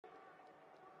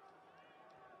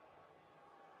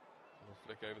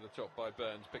Flick over the top by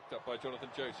Burns, picked up by Jonathan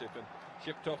Joseph and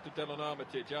shipped off to Dylan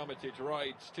Armitage. Armitage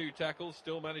rides 2 tackles,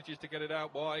 still manages to get it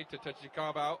out wide to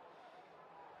Tachikabau.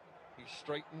 He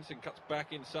straightens and cuts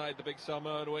back inside the big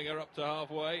Samoan winger up to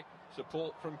halfway.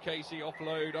 Support from Casey,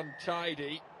 offload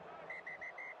untidy.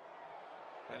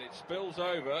 And it spills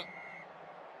over.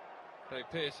 Dave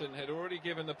Pearson had already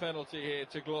given the penalty here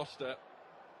to Gloucester.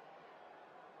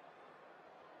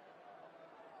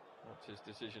 What's his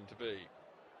decision to be?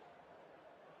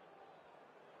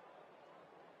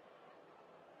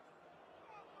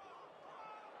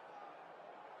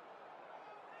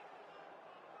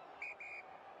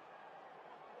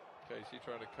 Casey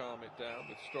trying to calm it down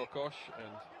with Strokosh,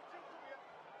 and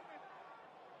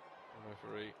the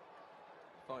referee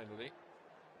finally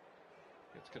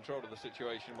gets control of the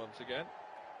situation once again.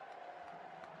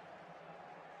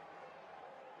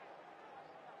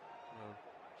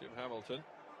 Jim Hamilton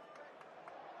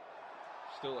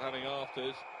still having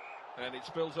afters, and it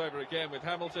spills over again with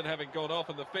Hamilton having gone off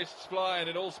and the fists fly, and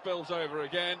it all spills over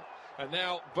again. And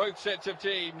now both sets of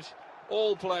teams,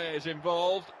 all players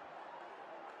involved.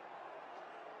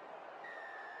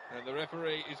 And the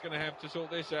referee is going to have to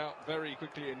sort this out very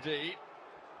quickly indeed.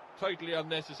 Totally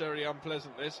unnecessary,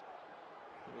 unpleasant this.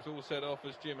 It was all set off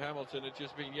as Jim Hamilton had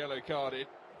just been yellow carded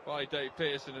by Dave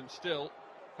Pearson and still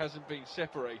hasn't been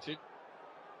separated.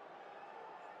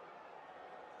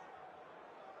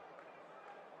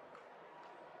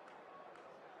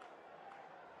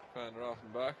 Van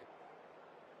Raffenbach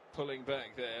pulling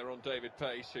back there on David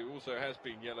Paice, who also has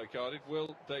been yellow carded.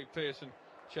 Will Dave Pearson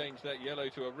change that yellow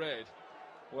to a red?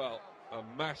 Well, a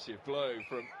massive blow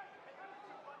from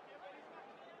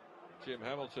Jim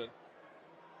Hamilton.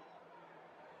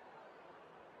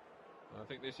 I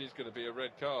think this is going to be a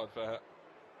red card for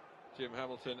Jim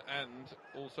Hamilton and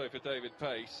also for David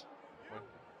Paice.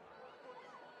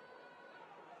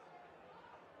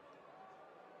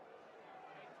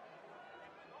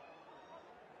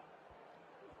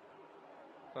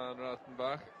 Van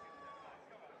Raffenbach,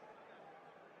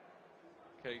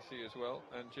 Casey as well,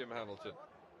 and Jim Hamilton.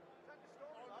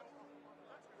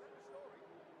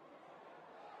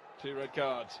 2 red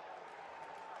cards.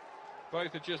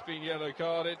 Both have just been yellow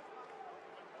carded.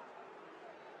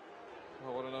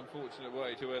 Oh, what an unfortunate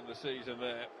way to end the season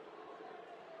there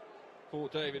for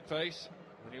David Paice.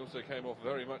 And he also came off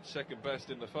very much second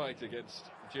best in the fight against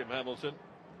Jim Hamilton.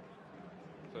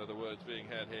 Further words being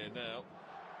had here now.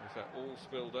 Is that all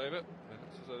spilled over? It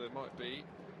looks as though there might be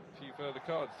a few further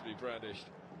cards to be brandished.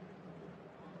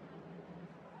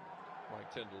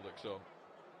 Mike Tyndall looks on.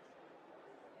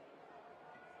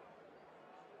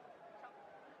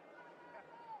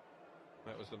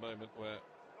 That was the moment where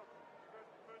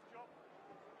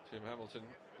Jim Hamilton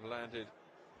landed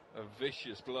a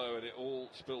vicious blow, and it all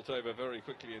spilt over very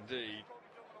quickly indeed.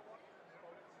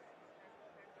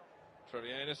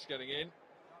 Trevianus getting in.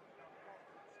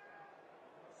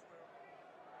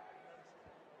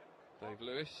 Dave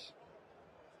Lewis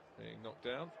being knocked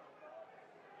down.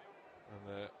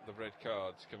 And the red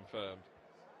cards confirmed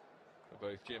for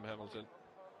both Jim Hamilton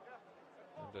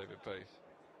and David Paice.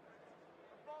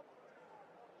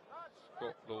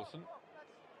 Scott Lawson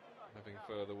having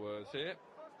further words here.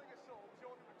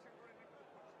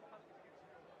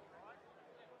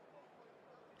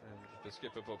 And the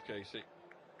skipper Bob Casey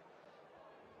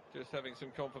just having some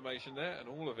confirmation there, and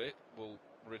all of it will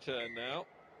return now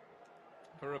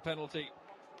for a penalty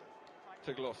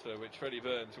to Gloucester, which Freddie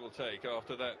Burns will take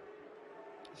after that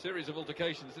series of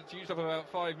altercations that's used up about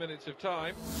 5 minutes of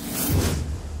time.